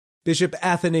Bishop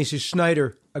Athanasius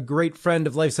Schneider, a great friend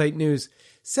of LifeSite News,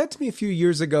 said to me a few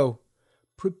years ago,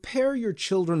 "Prepare your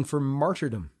children for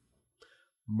martyrdom."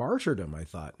 Martyrdom, I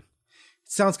thought.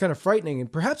 It sounds kind of frightening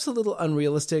and perhaps a little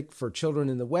unrealistic for children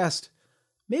in the West,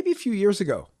 maybe a few years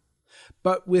ago.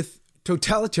 But with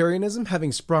totalitarianism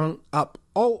having sprung up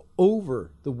all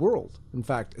over the world, in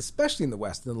fact, especially in the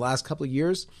West in the last couple of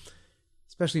years,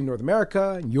 especially in North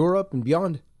America and Europe and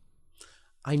beyond,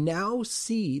 I now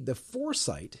see the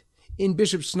foresight in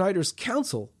Bishop Schneider's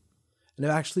counsel and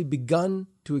have actually begun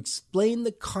to explain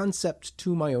the concept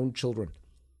to my own children.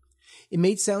 It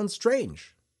may sound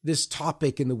strange, this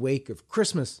topic in the wake of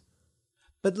Christmas,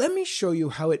 but let me show you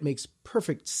how it makes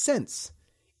perfect sense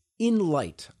in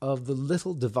light of the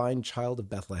little divine child of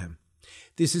Bethlehem.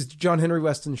 This is the John Henry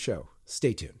Weston Show.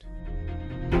 Stay tuned.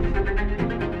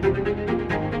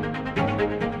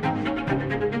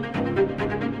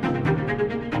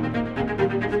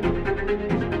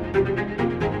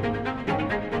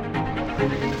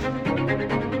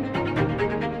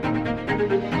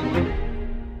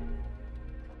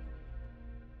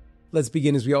 Let's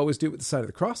begin as we always do with the sign of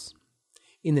the cross.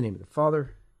 In the name of the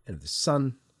Father, and of the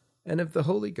Son, and of the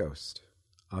Holy Ghost.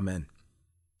 Amen.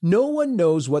 No one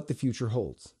knows what the future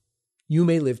holds. You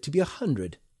may live to be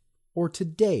 100, or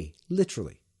today,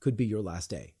 literally, could be your last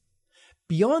day.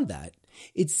 Beyond that,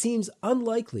 it seems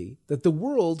unlikely that the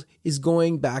world is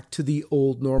going back to the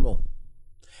old normal.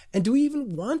 And do we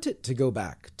even want it to go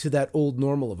back to that old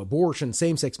normal of abortion,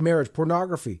 same-sex marriage,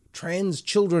 pornography, trans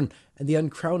children, and the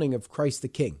uncrowning of Christ the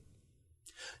King?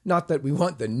 Not that we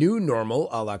want the new normal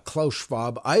a la Klaus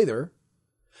Schwab either,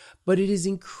 but it is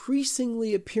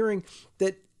increasingly appearing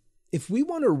that if we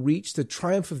want to reach the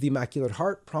triumph of the Immaculate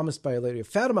Heart promised by Our Lady of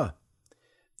Fatima,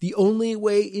 the only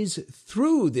way is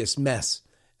through this mess,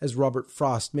 as Robert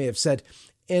Frost may have said.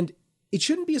 And it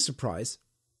shouldn't be a surprise.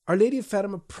 Our Lady of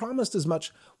Fatima promised as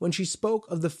much when she spoke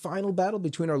of the final battle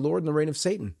between our Lord and the reign of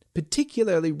Satan,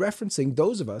 particularly referencing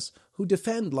those of us who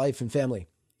defend life and family.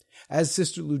 As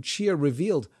Sister Lucia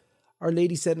revealed, Our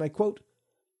Lady said, and I quote,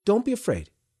 "Don't be afraid,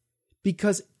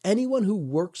 because anyone who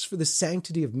works for the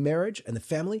sanctity of marriage and the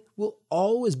family will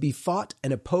always be fought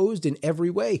and opposed in every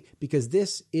way, because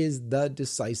this is the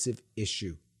decisive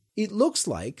issue. It looks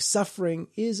like suffering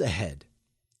is ahead.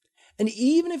 And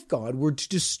even if God were to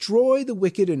destroy the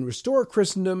wicked and restore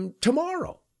Christendom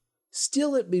tomorrow,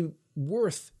 still it'd be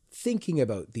worth thinking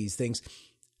about these things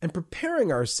and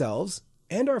preparing ourselves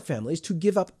and our families to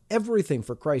give up everything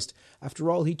for Christ. After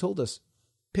all, he told us,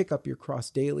 pick up your cross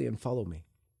daily and follow me."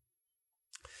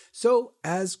 So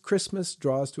as Christmas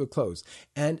draws to a close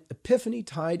and Epiphany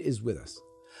Tide is with us,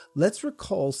 let's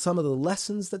recall some of the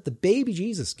lessons that the baby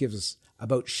Jesus gives us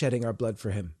about shedding our blood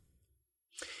for him.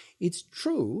 It's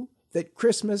true that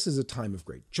Christmas is a time of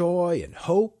great joy and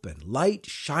hope and light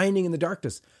shining in the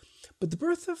darkness, but the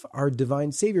birth of our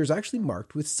divine Savior is actually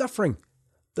marked with suffering,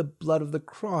 the blood of the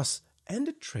cross, and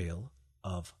a trail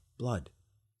of blood.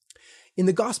 In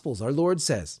the Gospels, our Lord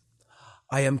says,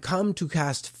 "I am come to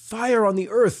cast fire on the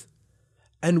earth,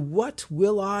 and what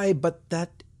will I but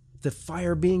that the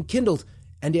fire being kindled?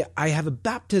 And I have a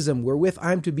baptism wherewith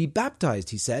I am to be baptized,"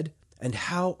 he said, "and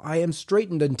how I am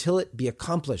straitened until it be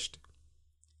accomplished."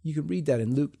 You can read that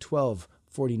in Luke 12,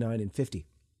 49 and 50.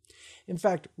 In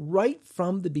fact, right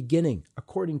from the beginning,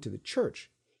 according to the Church,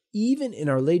 even in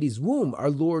Our Lady's womb,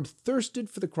 our Lord thirsted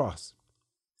for the cross.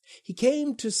 He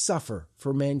came to suffer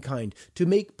for mankind, to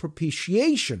make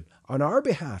propitiation on our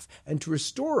behalf, and to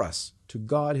restore us to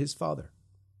God his Father.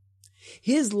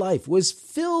 His life was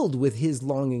filled with his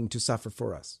longing to suffer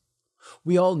for us.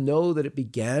 We all know that it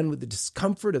began with the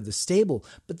discomfort of the stable,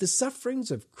 but the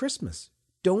sufferings of Christmas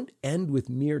don't end with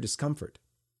mere discomfort.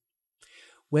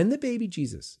 When the baby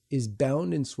Jesus is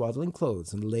bound in swaddling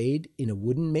clothes and laid in a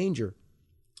wooden manger,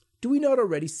 do we not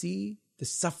already see the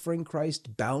suffering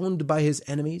Christ bound by his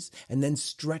enemies and then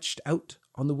stretched out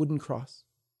on the wooden cross?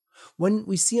 When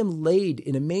we see him laid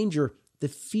in a manger, the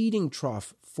feeding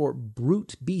trough for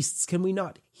brute beasts, can we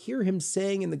not hear him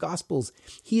saying in the Gospels,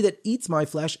 "He that eats my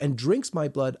flesh and drinks my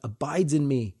blood abides in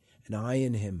me, and I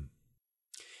in him"?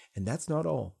 And that's not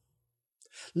all.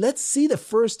 Let's see the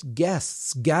first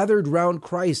guests gathered round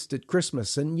Christ at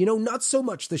Christmas, and not so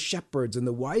much the shepherds and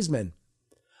the wise men.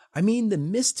 I mean the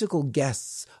mystical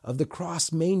guests of the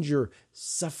cross manger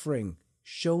suffering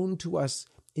shown to us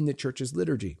in the Church's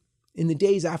liturgy in the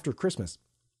days after Christmas.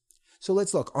 So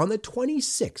let's look. On the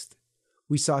 26th,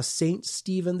 we saw Saint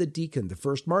Stephen the deacon, the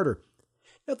first martyr.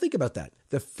 Now think about that.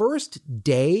 The first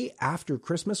day after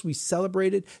Christmas, we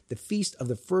celebrated the feast of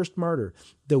the first martyr,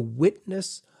 the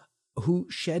witness who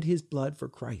shed his blood for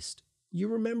Christ. You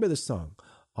remember the song,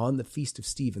 on the feast of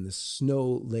Stephen, the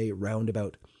snow lay round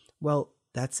about. Well,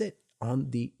 that's it.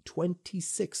 On the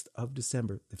 26th of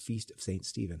December, the feast of St.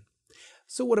 Stephen.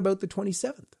 So what about the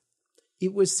 27th?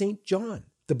 It was St. John,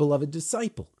 the beloved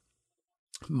disciple.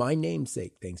 My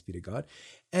namesake, thanks be to God.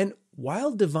 And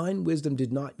while divine wisdom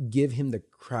did not give him the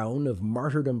crown of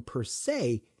martyrdom per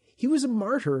se, he was a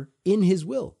martyr in his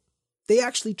will. They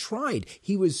actually tried.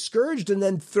 He was scourged and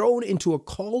then thrown into a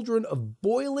cauldron of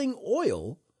boiling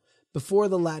oil before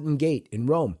the Latin Gate in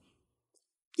Rome.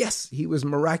 Yes, he was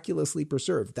miraculously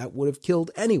preserved. That would have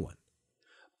killed anyone.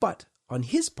 But on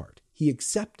his part, he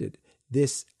accepted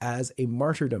this as a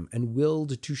martyrdom and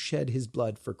willed to shed his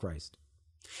blood for Christ.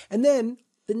 And then,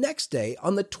 the next day,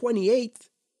 on the 28th,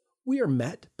 we are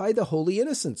met by the holy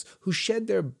innocents who shed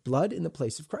their blood in the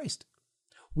place of Christ.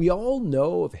 We all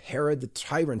know of Herod the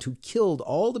tyrant who killed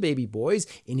all the baby boys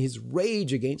in his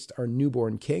rage against our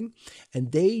newborn king,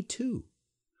 and they too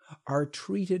are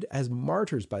treated as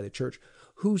martyrs by the church,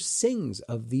 who sings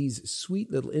of these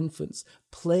sweet little infants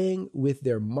playing with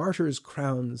their martyrs'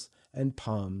 crowns and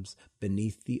palms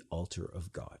beneath the altar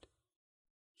of God.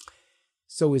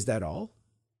 So is that all?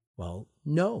 Well,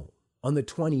 no. On the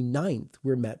 29th,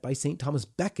 we're met by St. Thomas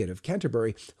Becket of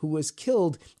Canterbury, who was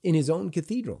killed in his own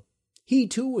cathedral. He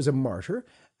too was a martyr,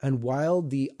 and while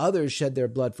the others shed their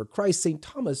blood for Christ, St.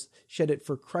 Thomas shed it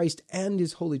for Christ and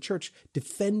his holy church,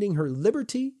 defending her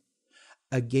liberty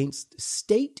against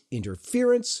state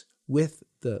interference with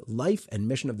the life and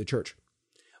mission of the church.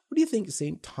 What do you think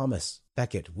St. Thomas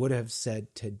Becket would have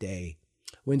said today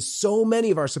when so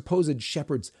many of our supposed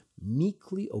shepherds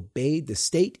meekly obeyed the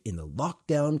state in the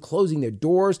lockdown, closing their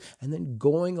doors and then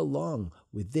going along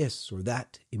with this or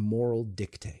that immoral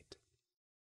dictate?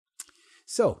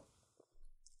 So,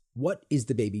 what is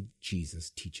the baby Jesus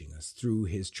teaching us through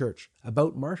his church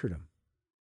about martyrdom?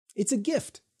 It's a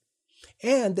gift,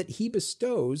 and that he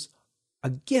bestows a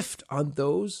gift on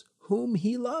those whom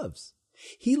he loves.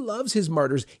 He loves his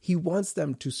martyrs. He wants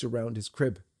them to surround his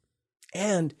crib,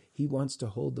 and he wants to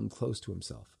hold them close to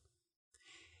himself.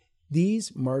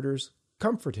 These martyrs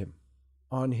comfort him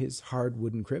on his hard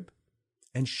wooden crib,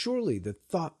 and surely the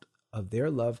thought of their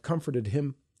love comforted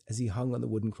him as he hung on the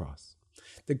wooden cross.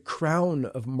 The crown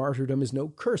of martyrdom is no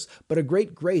curse, but a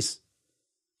great grace,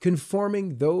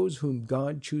 conforming those whom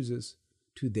God chooses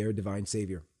to their divine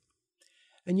Savior.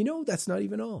 And you know, that's not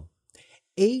even all.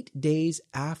 8 days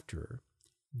after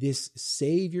this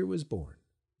Savior was born,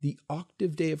 the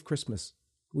octave day of Christmas,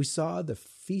 we saw the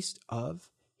feast of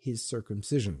his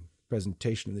circumcision,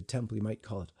 presentation in the temple, you might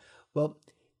call it. Well,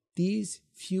 these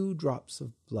few drops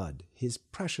of blood, his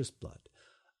precious blood,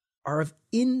 are of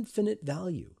infinite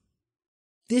value.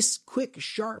 This quick,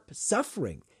 sharp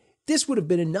suffering, this would have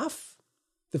been enough,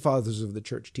 the fathers of the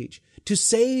church teach, to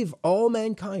save all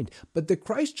mankind. But the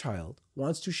Christ child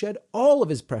wants to shed all of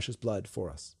his precious blood for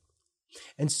us.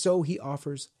 And so he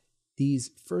offers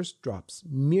these first drops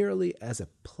merely as a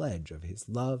pledge of his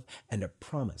love and a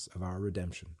promise of our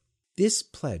redemption. This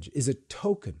pledge is a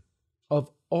token of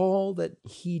all that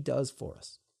he does for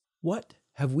us. What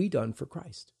have we done for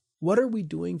Christ? What are we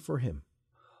doing for him?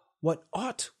 What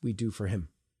ought we do for him?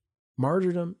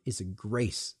 Martyrdom is a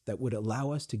grace that would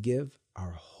allow us to give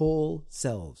our whole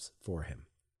selves for him.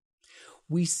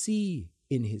 We see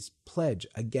in his pledge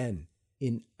again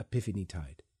in Epiphany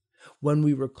Tide, when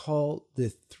we recall the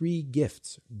 3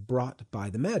 gifts brought by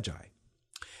the Magi.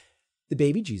 The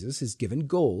baby Jesus is given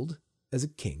gold as a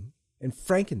king and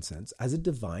frankincense as a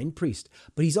divine priest,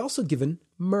 but he's also given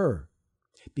myrrh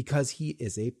because he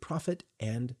is a prophet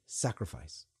and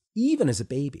sacrifice. Even as a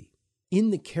baby,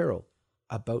 in the carol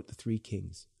about the 3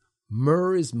 kings,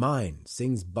 "Myrrh is mine,"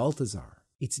 sings Balthazar.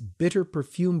 Its bitter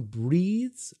perfume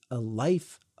breathes a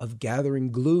life of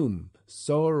gathering gloom,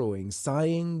 sorrowing,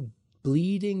 sighing,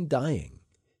 bleeding, dying,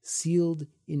 sealed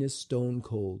in a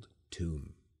stone-cold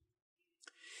tomb.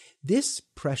 This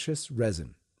precious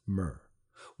resin, myrrh,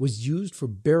 was used for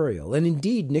burial, and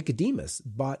indeed Nicodemus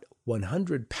bought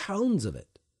 100 pounds of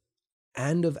it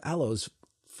and of aloes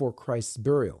for Christ's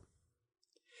burial.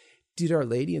 Did Our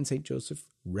Lady and St. Joseph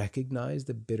recognize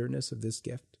the bitterness of this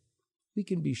gift? We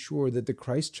can be sure that the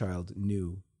Christ child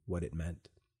knew what it meant.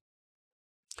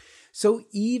 So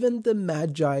even the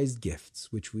Magi's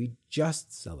gifts, which we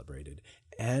just celebrated,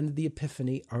 and the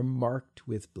Epiphany are marked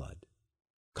with blood,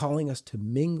 calling us to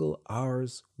mingle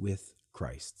ours with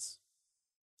Christ's.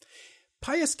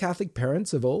 Pious Catholic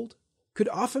parents of old could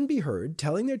often be heard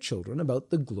telling their children about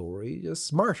the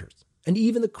glorious martyrs, and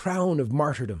even the crown of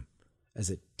martyrdom, as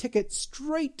a ticket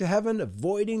straight to heaven,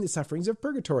 avoiding the sufferings of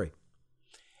purgatory,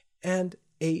 and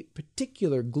a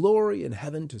particular glory in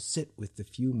heaven to sit with the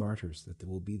few martyrs that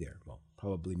will be there. Well,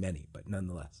 probably many, but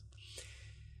nonetheless.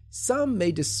 Some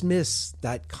may dismiss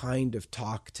that kind of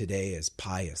talk today as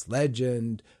pious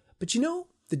legend, but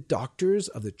the doctors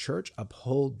of the church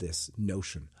uphold this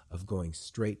notion of going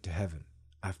straight to heaven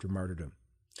after martyrdom.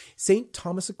 St.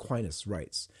 Thomas Aquinas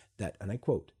writes that, and I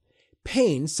quote,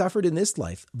 "Pain suffered in this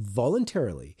life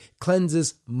voluntarily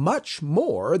cleanses much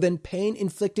more than pain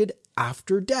inflicted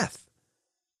after death,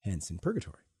 hence in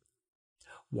purgatory."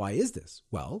 Why is this?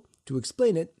 Well, to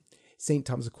explain it, St.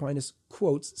 Thomas Aquinas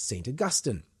quotes St.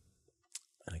 Augustine,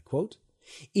 and I quote,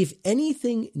 "If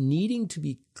anything needing to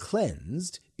be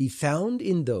cleansed be found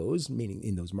in those," meaning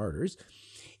in those martyrs,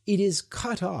 "it is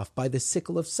cut off by the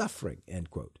sickle of suffering," end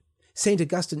quote. St.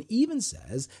 Augustine even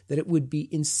says that it would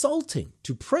be insulting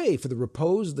to pray for the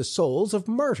repose of the souls of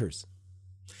martyrs.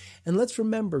 And let's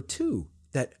remember, too,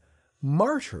 that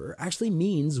martyr actually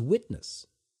means witness.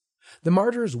 The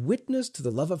martyr's witness to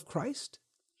the love of Christ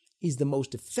is the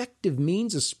most effective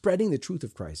means of spreading the truth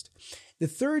of Christ. The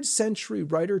 3rd century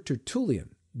writer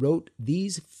Tertullian wrote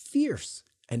these fierce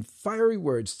and fiery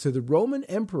words to the Roman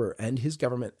emperor and his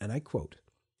government, and I quote,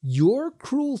 "Your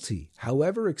cruelty,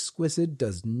 however exquisite,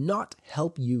 does not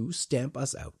help you stamp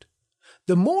us out.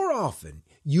 The more often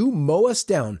you mow us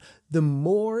down, the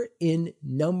more in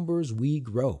numbers we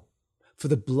grow. For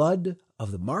the blood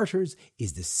of the martyrs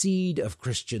is the seed of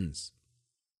Christians."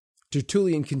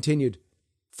 Tertullian continued,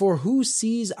 "For who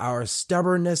sees our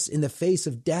stubbornness in the face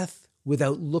of death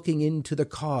without looking into the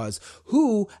cause?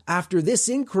 Who, after this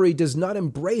inquiry, does not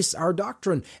embrace our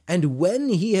doctrine? And when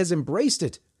he has embraced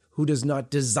it, who does not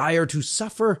desire to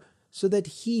suffer so that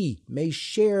he may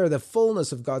share the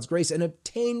fullness of God's grace and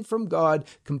obtain from God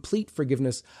complete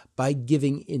forgiveness by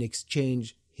giving in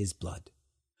exchange his blood?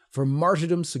 For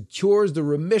martyrdom secures the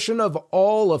remission of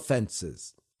all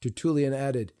offenses." Tertullian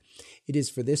added, "It is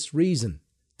for this reason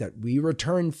that we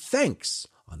return thanks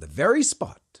on the very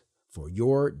spot for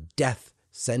your death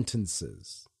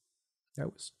sentences."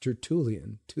 That was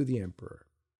Tertullian to the emperor.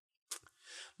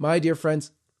 My dear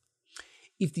friends,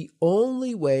 if the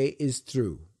only way is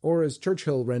through, or as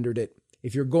Churchill rendered it,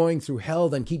 if you're going through hell,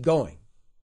 then keep going.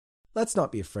 Let's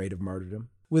not be afraid of martyrdom.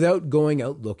 Without going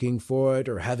out looking for it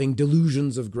or having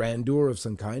delusions of grandeur of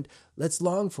some kind, let's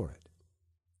long for it.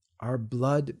 Our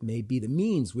blood may be the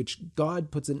means which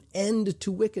God puts an end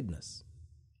to wickedness.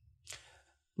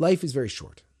 Life is very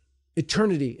short.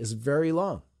 Eternity is very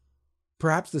long.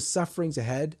 Perhaps the sufferings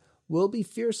ahead will be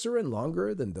fiercer and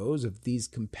longer than those of these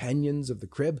companions of the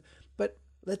crib, but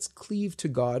let's cleave to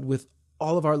God with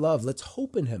all of our love. Let's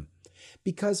hope in him,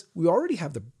 because we already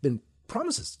have been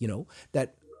promises,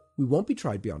 that we won't be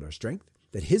tried beyond our strength,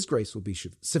 that his grace will be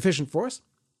sufficient for us,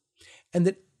 and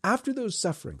that after those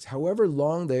sufferings, however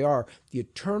long they are, the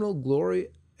eternal glory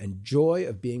and joy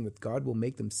of being with God will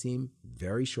make them seem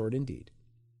very short indeed.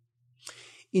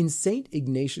 In St.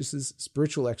 Ignatius's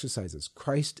Spiritual Exercises,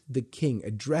 Christ the King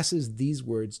addresses these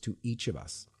words to each of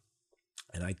us,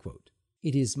 and I quote,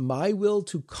 "It is my will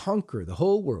to conquer the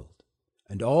whole world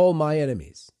and all my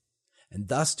enemies, and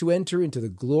thus to enter into the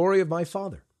glory of my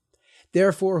Father.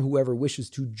 Therefore, whoever wishes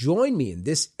to join me in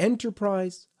this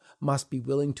enterprise must be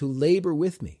willing to labor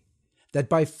with me, that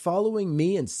by following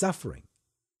me in suffering,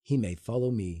 he may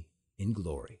follow me in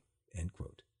glory." End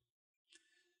quote.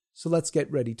 So let's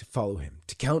get ready to follow him,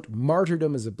 to count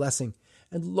martyrdom as a blessing,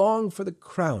 and long for the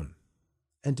crown,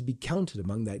 and to be counted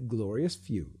among that glorious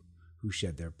few who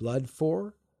shed their blood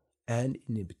for and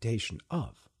in imitation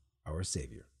of our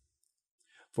Savior.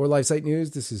 For LifeSite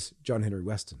News, this is John Henry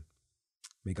Weston.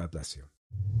 May God bless you.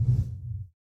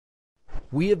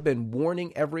 We have been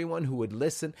warning everyone who would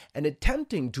listen and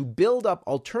attempting to build up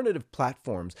alternative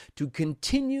platforms to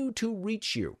continue to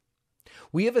reach you.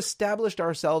 We have established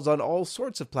ourselves on all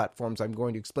sorts of platforms I'm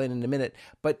going to explain in a minute,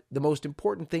 but the most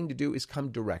important thing to do is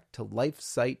come direct to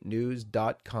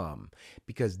lifesitenews.com,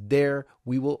 because there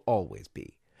we will always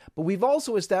be. But we've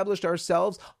also established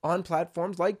ourselves on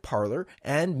platforms like Parler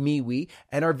and MeWe,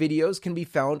 and our videos can be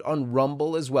found on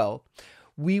Rumble as well.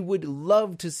 We would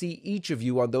love to see each of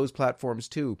you on those platforms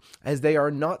too, as they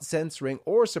are not censoring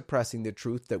or suppressing the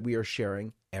truth that we are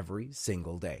sharing every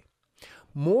single day.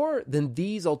 More than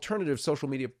these alternative social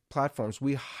media platforms,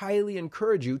 we highly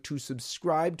encourage you to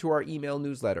subscribe to our email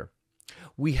newsletter.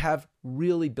 We have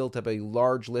really built up a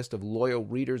large list of loyal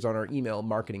readers on our email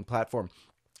marketing platform,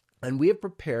 and we have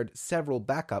prepared several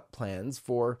backup plans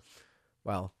for,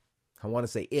 well, I want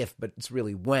to say if, but it's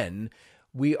really when,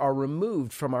 we are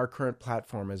removed from our current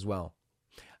platform as well.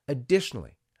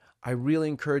 Additionally, I really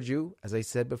encourage you, as I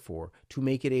said before, to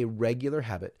make it a regular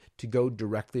habit to go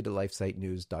directly to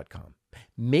lifesitenews.com.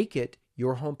 Make it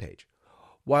your homepage.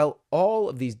 While all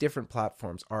of these different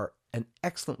platforms are An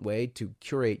excellent way to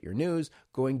curate your news,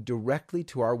 going directly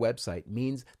to our website,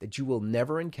 means that you will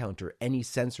never encounter any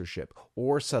censorship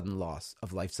or sudden loss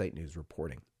of LifeSite News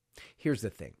reporting. Here's the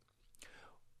thing.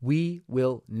 We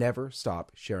will never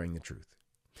stop sharing the truth.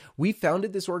 We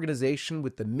founded this organization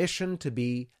with the mission to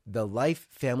be the life,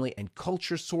 family, and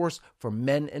culture source for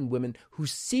men and women who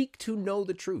seek to know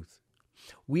the truth.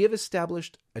 We have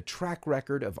established a track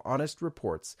record of honest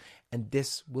reports, and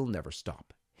this will never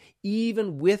stop,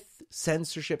 even with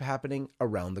censorship happening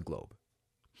around the globe.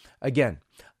 Again,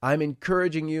 I'm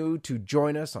encouraging you to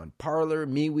join us on Parler,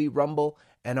 MeWe, Rumble,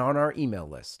 and on our email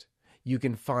list. You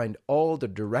can find all the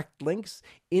direct links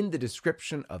in the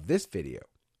description of this video.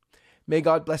 May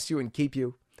God bless you and keep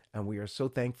you, and we are so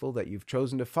thankful that you've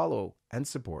chosen to follow and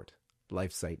support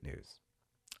LifeSite News.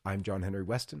 I'm John Henry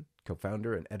Weston,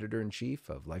 co-founder and editor-in-chief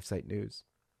of LifeSite News.